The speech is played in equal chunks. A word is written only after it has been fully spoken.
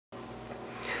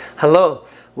Hello,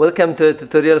 welcome to a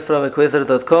tutorial from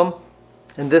equator.com.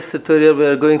 In this tutorial we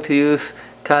are going to use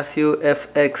Casio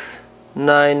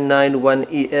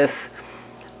FX-991ES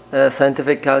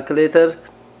scientific calculator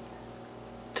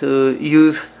to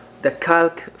use the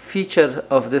CALC feature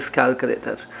of this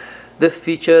calculator. This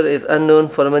feature is unknown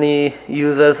for many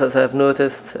users, as I have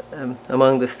noticed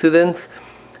among the students.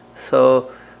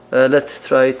 So let's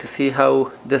try to see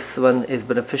how this one is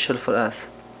beneficial for us.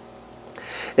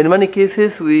 In many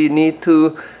cases we need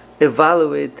to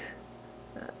evaluate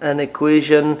an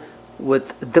equation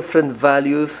with different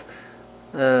values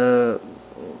in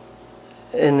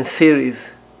series,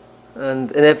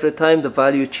 and every time the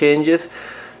value changes,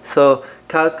 so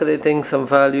calculating some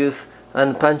values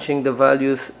and punching the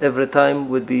values every time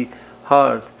would be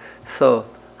hard. So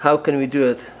how can we do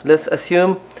it? Let's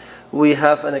assume we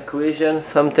have an equation,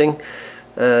 something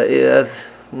as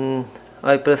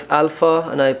I press alpha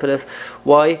and I press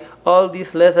y. All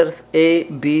these letters A,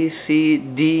 B, C,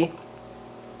 D,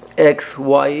 X,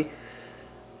 Y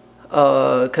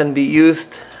can be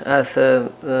used as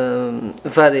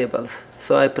variables.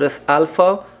 So I press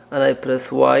alpha and I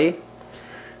press y,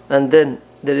 and then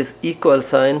there is equal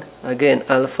sign, again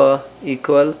alpha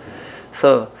equal.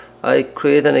 So I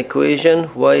create an equation,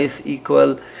 y is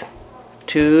equal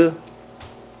to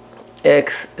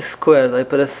x squared. I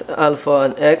press alpha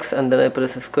and x, and then I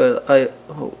press squared.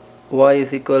 Y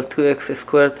is equal to x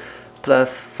squared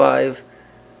plus 5x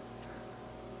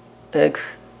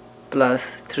plus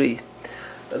 3.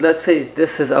 Let's say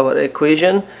this is our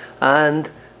equation, and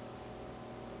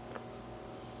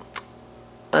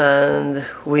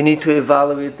we need to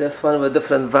evaluate this one with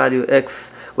different value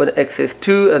x, when x is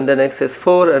 2 and then x is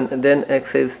 4 and then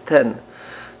x is 10.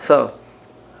 So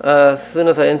as soon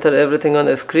as I enter everything on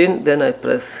the screen, then I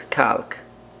press CALC.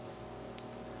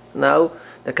 Now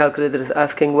the calculator is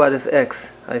asking what is x.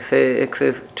 I say x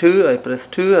is 2, I press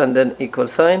 2 and then equal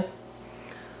sign.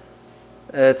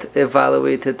 It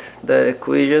evaluated the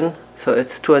equation, so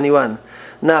it's 21.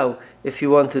 Now if you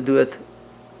want to do it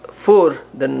 4,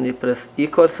 then you press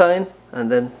equal sign and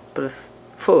then press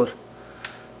 4.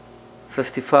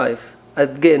 55.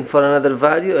 Again, for another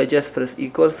value I just press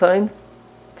equal sign.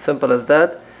 Simple as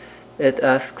that. It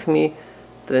asks me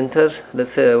to enter,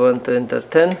 let's say I want to enter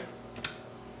 10.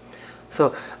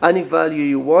 So any value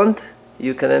you want,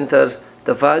 you can enter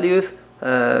the values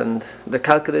and the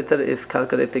calculator is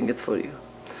calculating it for you.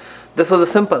 This was a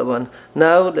simple one.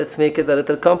 Now let's make it a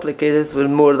little complicated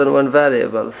with more than one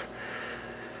variables.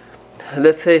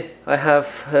 Let's say I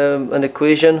have an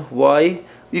equation y.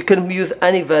 You can use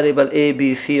any variable a,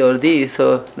 b, c or d.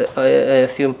 So I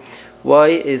assume y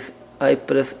is, I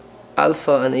press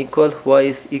alpha and equal, y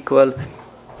is equal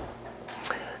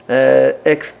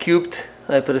x cubed.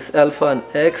 I press alpha and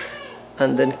x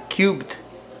and then cubed,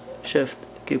 shift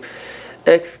cube,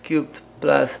 x cubed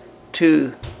plus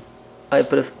 2. I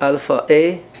press alpha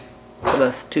a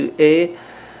plus 2a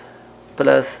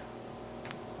plus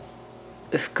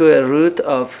square root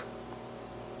of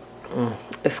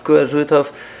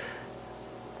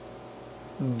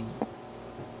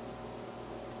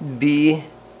b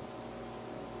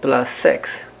plus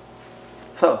 6.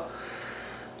 So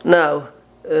now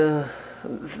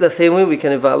the same way we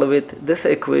can evaluate this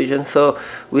equation. So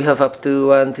we have up to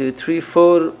 1, 2, 3,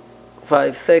 4,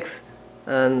 5, 6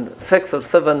 and 6 or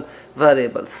 7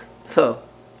 variables. So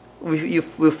we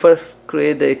first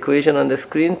create the equation on the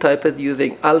screen, type it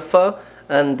using alpha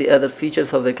and the other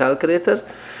features of the calculator.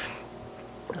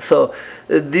 So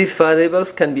these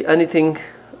variables can be anything,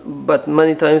 but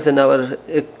many times in our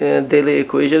daily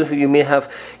equations you may have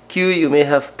q, you may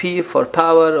have p for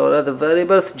power or other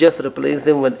variables. Just replace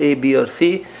them with a, b or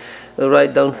c,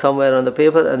 write down somewhere on the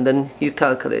paper and then you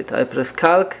calculate. I press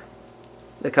calc.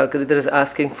 The calculator is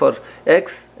asking for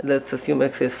x. Let's assume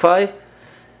x is 5.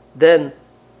 Then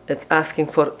it's asking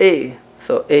for a,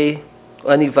 so a,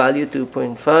 any value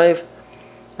 2.5,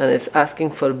 and it's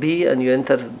asking for b and you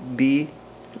enter b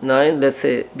 9. Let's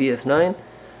say b is 9.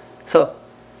 So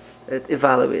it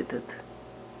evaluated.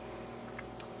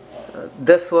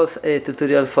 This was a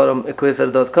tutorial from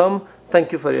equator.com.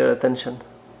 Thank you for your attention.